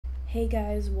Hey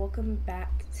guys, welcome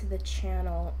back to the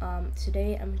channel.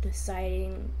 Today I'm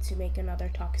deciding to make another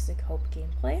Toxic Hope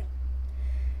gameplay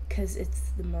because it's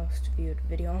the most viewed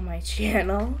video on my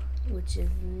channel, which is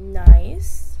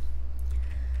nice.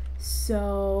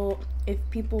 So if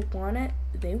people want it,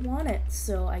 they want it.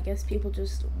 So I guess people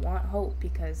just want Hope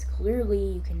because clearly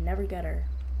you can never get her.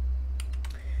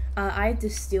 I had to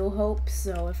steal Hope,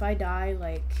 so if I die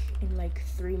in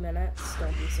 3 minutes,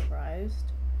 don't be surprised.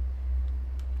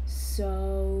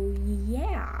 So,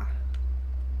 yeah.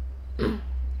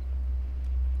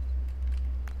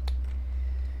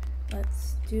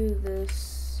 Let's do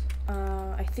this.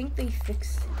 I think they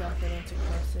fixed Death and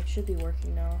Intercourse, so it should be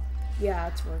working now. Yeah,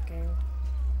 it's working.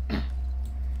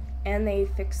 And they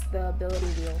fixed the ability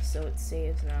wheel, so it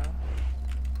saves now,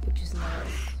 which is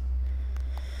nice.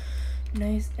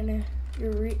 Nice, and if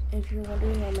you're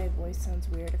wondering why my voice sounds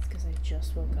weird, it's because I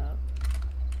just woke up.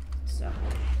 So.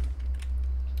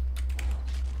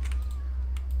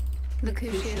 Look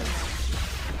who she is.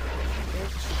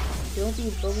 Don't be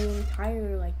bullying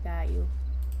Tyler like that, you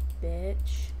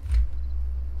bitch.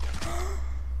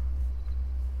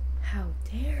 How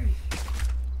dare you?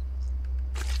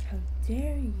 How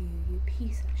dare you, you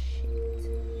piece of shit.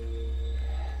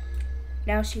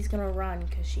 Now she's gonna run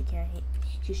because she can't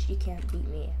beat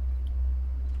me.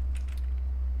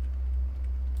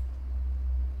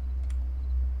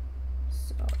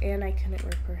 So, and I couldn't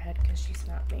rip her head because she's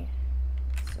not me.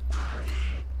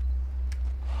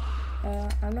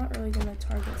 I'm not really gonna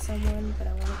target someone, but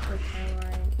I want to kill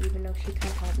Caroline, even though she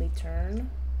can't help me turn.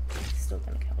 I'm still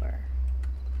gonna kill her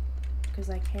because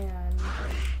I can.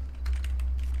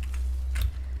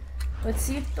 Let's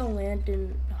see if the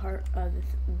Landon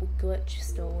the glitch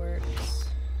still works.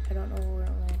 I don't know where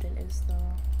Landon is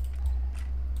though.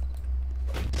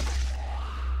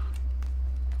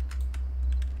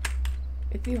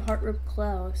 If you heart rip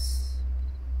Klaus.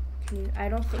 I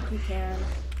don't think you can,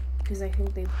 because I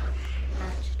think they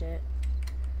patched it.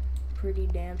 Pretty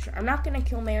damn sure. I'm not gonna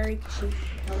kill Mary because she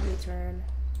helped me turn.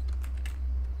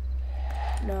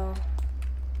 No.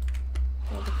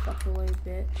 Get the fuck away,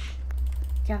 bitch.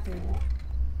 Catherine.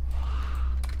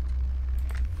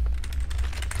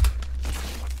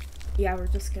 Yeah, we're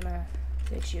just gonna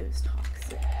say she was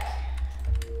toxic.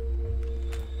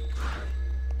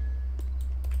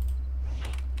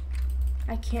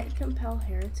 I can't compel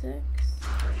heretics.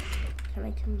 Can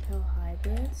I compel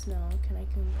hybrids? No. Can I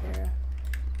compare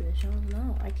visual?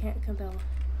 No, I can't compel.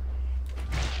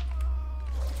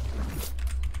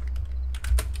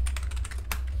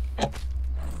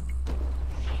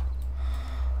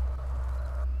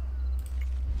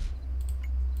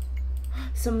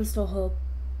 Someone stole Hope.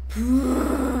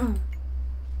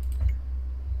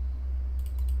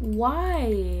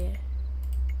 Why?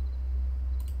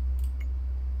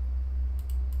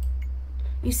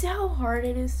 You see how hard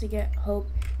it is to get Hope?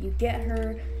 You get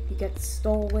her, you get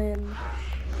stolen.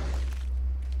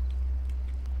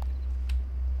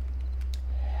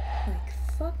 Like,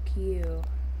 fuck you.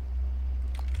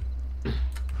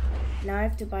 Now I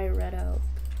have to buy Red Oak.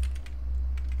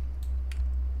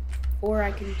 Or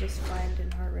I can just find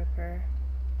and heart rip her.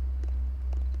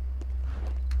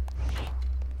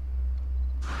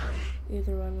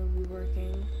 Either one would be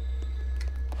working.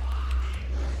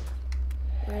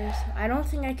 I don't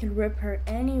think I could rip her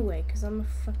anyway, because I'm a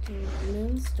fucking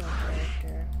Moonstone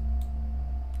character.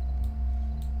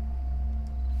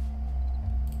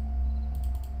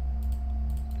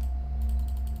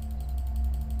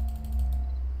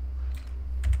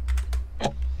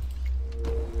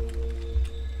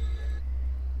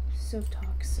 So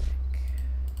toxic.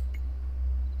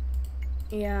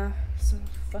 Yeah, some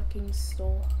fucking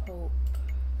stole Hope.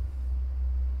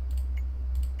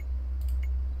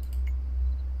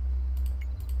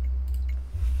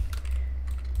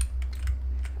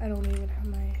 I don't even have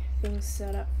my things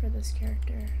set up for this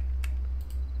character.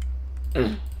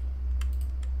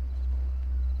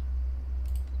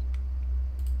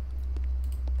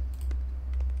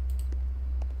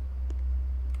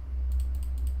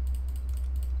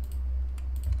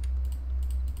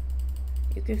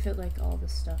 You could fit like all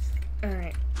this stuff.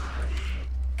 Alright.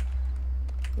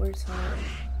 Where's Hope?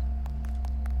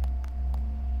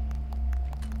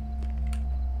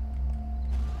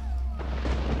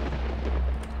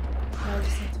 I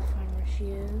just have to find where she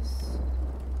is.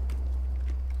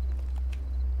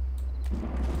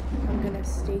 I'm gonna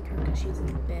stake her because she's a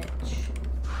bitch.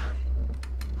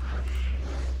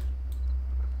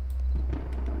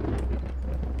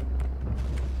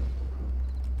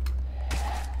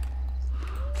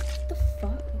 What the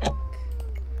fuck?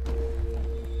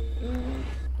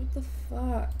 What the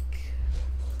fuck?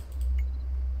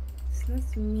 It's not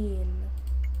It's mean.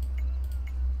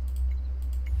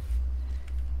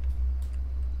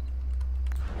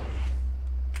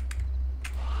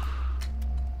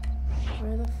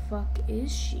 Where the fuck is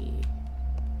she?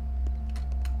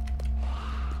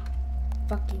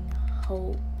 Fucking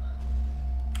Hope.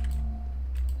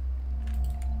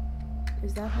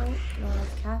 Is that Hope? No,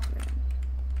 that's Catherine.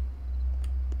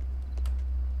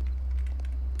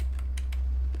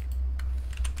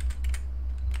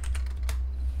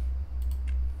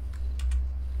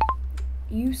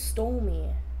 You stole me.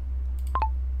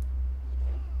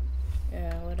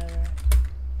 Yeah, whatever.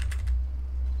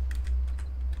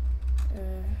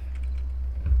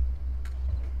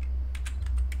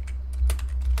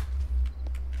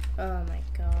 Oh my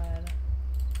god.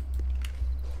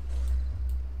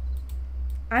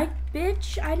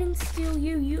 Bitch, I didn't steal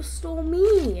you. You stole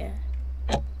me.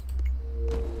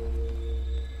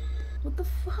 What the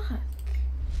fuck?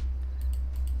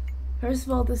 First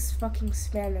of all, this fucking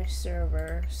Spanish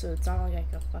server, so it's not like I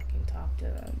can fucking talk to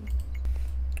them.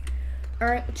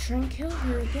 Alright, we'll try and kill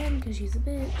her again, because she's a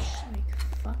bitch. Like,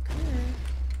 fuck her.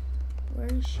 Where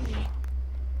is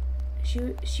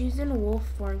she? She's in a wolf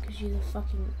form, because she's a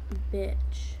fucking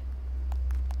bitch.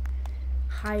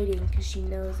 Hiding, because she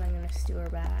knows I'm gonna steal her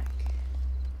back.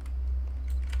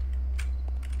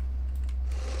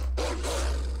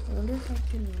 I wonder if I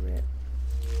can rip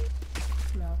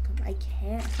Malcolm. I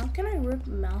can't. How can I rip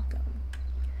Malcolm?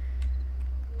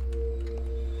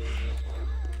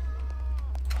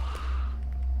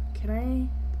 Can I?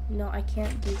 No, I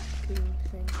can't do green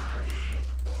thing.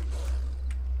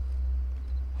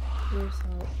 Where's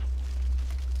Hope?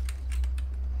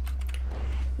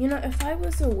 You know, if I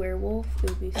was a werewolf, it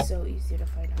would be so easy to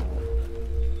find Hope.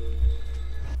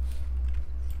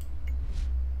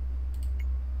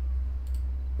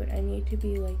 But I need to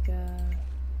be like,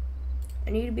 I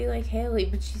need to be like Haley,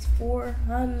 but she's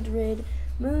 400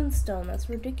 moonstone. That's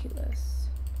ridiculous.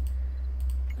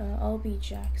 I'll be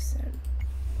Jackson.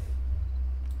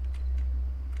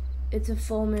 It's a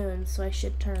full moon, so I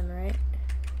should turn, right?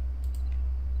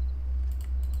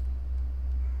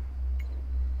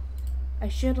 I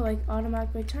should, like,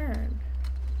 automatically turn.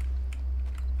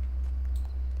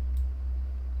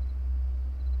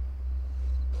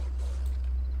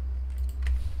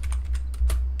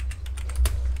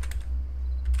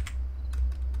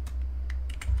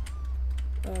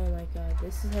 Oh my god,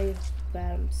 this is how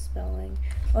bad I'm spelling.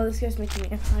 Oh, this guy's making me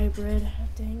a hybrid.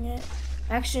 Dang it.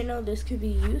 Actually, no, this could be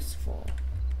useful.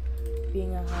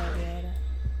 Being a hybrid.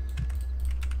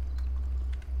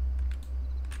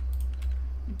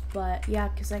 But, yeah,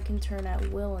 because I can turn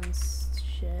at will and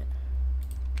shit.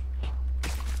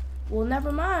 Well,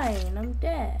 never mind. I'm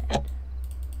dead.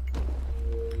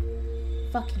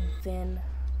 Fucking Finn.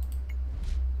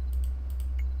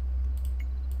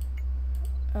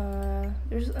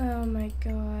 Oh my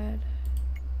god.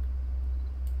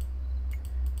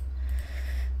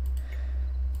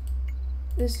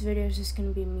 This video is just gonna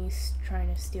be me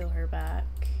trying to steal her back.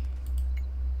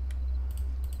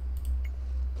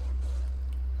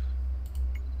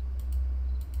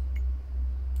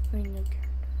 Like, no character.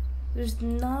 There's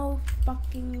no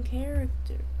fucking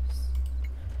characters.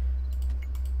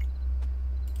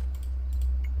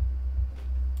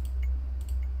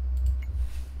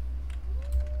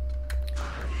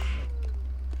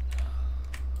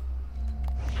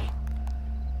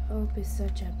 Hope is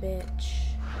such a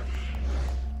bitch.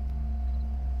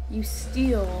 You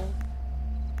steal,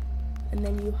 and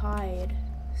then you hide,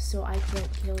 so I can't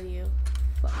kill you.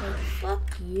 Like,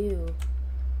 fuck you,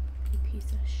 you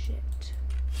piece of shit.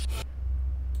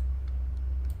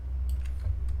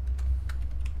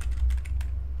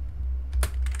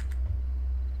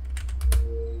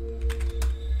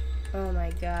 Oh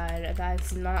my god,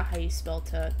 that's not how you spell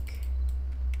took.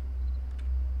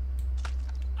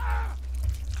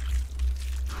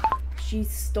 She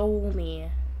stole me.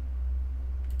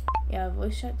 Yeah,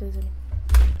 voice chat doesn't.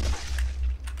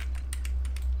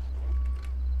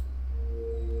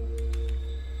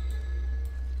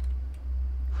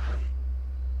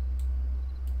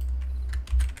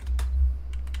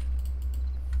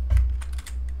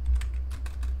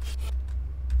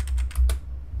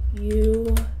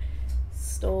 You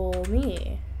stole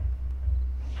me.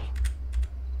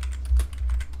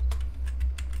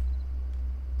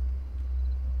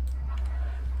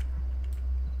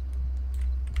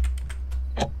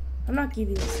 I'm not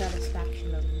giving you the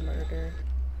satisfaction of murder.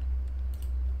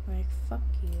 Like, fuck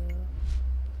you.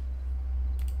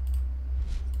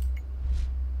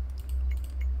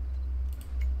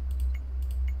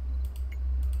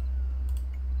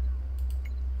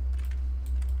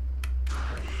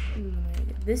 Oh my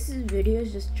god. This video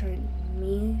is just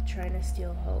me trying to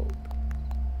steal hope.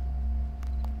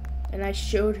 And I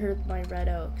showed her my red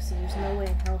oak, so there's no way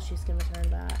in hell she's gonna turn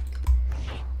back.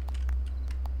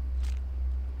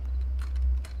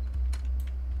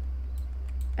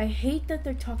 I hate that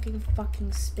they're talking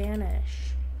fucking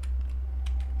Spanish.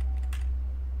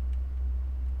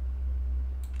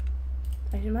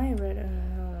 Am I red?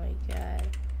 Oh my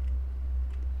god.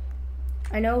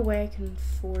 I know a way I can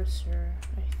force her,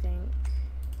 I think.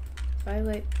 If I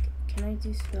like, can I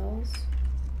do spells?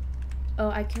 Oh,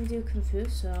 I can do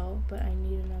Confuso, but I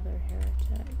need another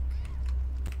heretic.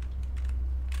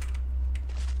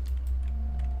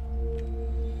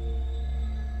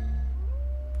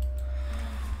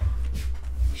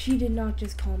 She did not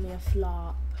just call me a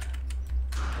flop.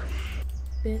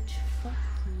 Bitch, fuck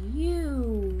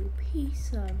you,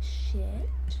 piece of shit.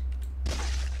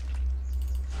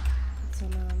 It's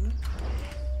on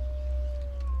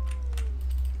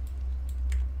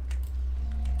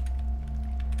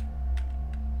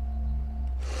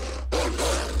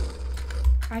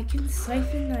I can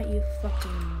siphon that, you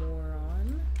fucking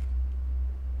moron.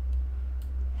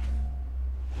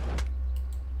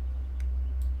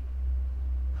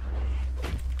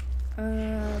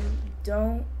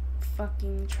 Don't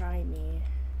fucking try me.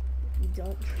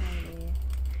 Don't try me.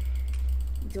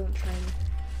 Don't try me.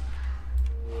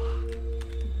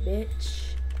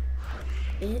 Bitch.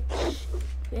 Bitch.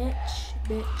 Bitch.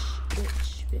 Bitch.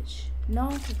 Bitch. Bitch.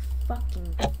 Not a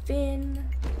fucking fin.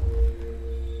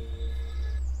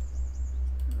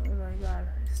 Oh my god.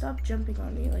 Stop jumping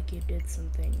on me like you did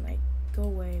something. Like, go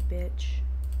away, bitch.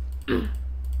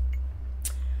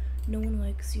 No one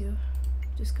likes you.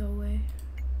 Just go away.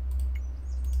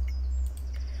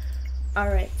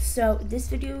 Alright, so this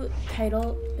video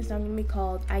title is not going to be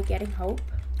called I Getting Hope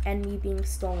and Me Being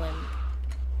Stolen.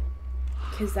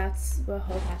 Because that's what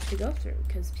Hope has to go through.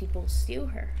 Because people steal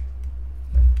her.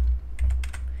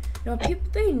 No, people,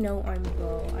 they know I'm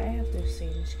Bo. I have to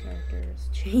change characters.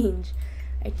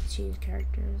 I have to change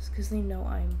characters. Because they know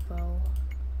I'm Bo.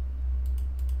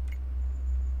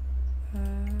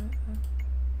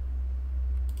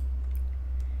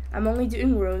 I'm only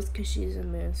doing Rose because she's a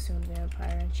moonstone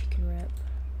vampire and she can rip.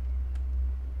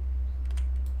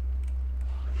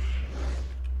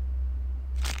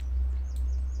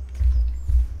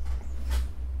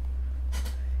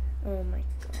 Oh my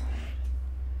god.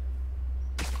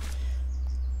 Oh my god.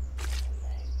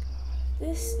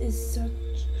 This is such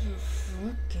a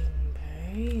fucking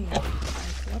pain. Like,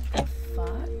 what the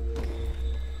fuck?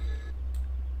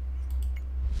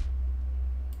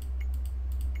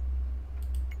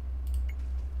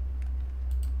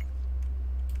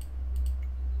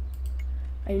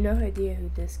 I have no idea who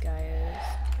this guy is.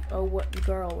 Oh, what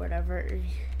girl, whatever.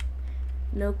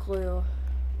 No clue.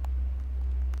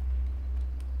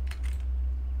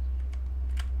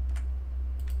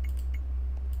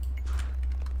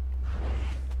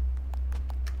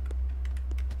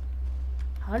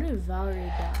 How did Valerie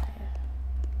die?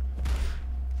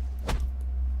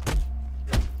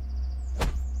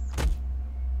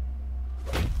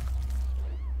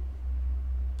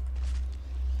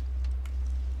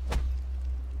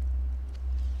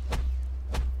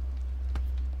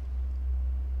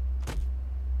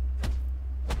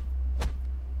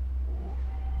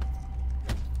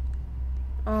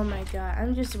 Oh my god,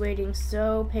 I'm just waiting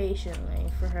so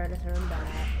patiently for her to turn back.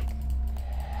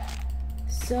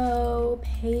 So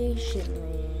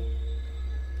patiently.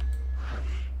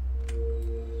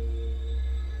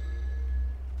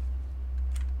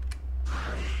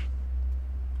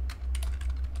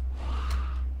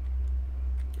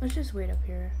 Let's just wait up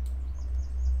here.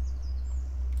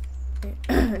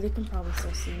 They can probably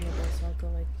still see me though, so I'll go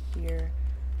like here.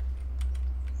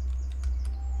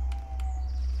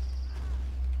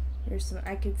 Here's some,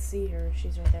 I could see her,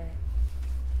 she's right there.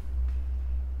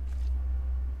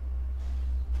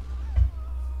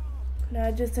 Now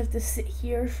I just have to sit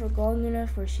here for long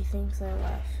enough where she thinks I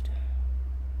left.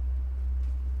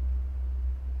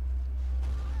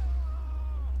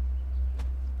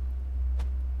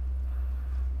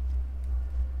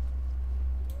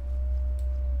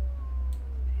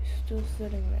 She's still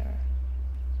sitting there.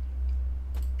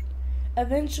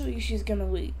 Eventually she's gonna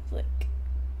leave, like.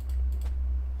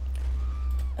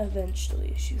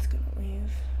 Eventually she's gonna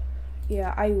leave.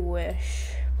 Yeah, I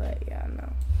wish, but yeah,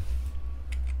 no.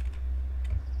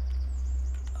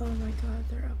 Oh my god,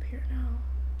 they're up here now.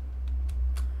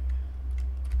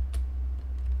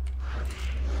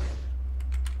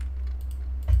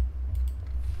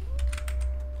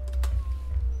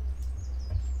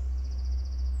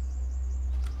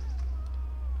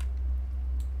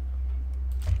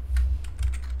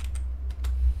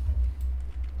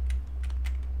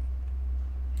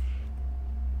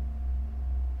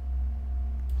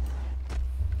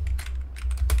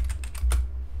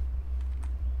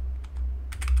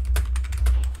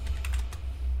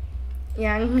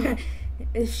 Yeah,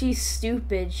 if she's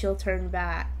stupid, she'll turn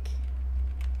back.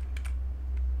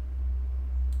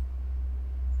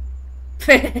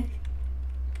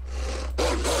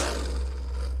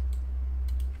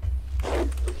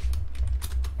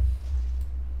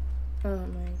 Oh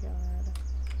my god.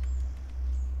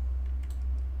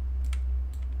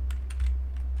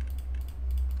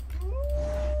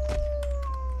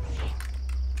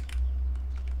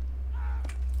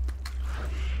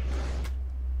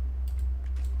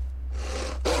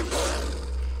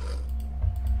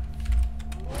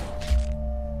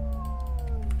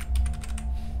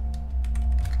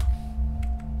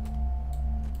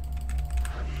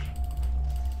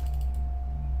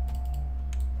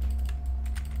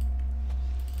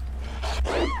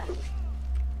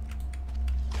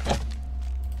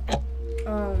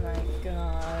 Oh my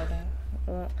god.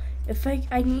 Well, if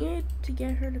I needed to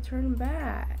get her to turn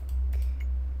back.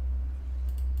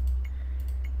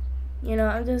 You know,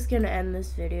 I'm just gonna end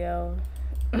this video.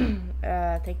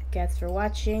 Thank you guys for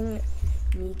watching.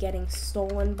 Me getting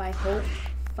stolen by Hope.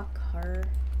 Fuck her.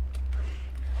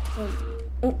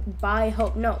 Oh, by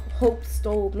Hope. No, Hope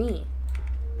stole me.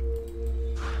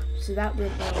 So that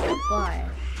would not apply.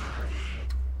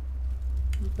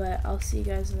 But I'll see you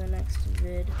guys in the next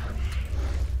vid.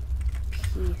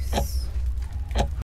 Peace.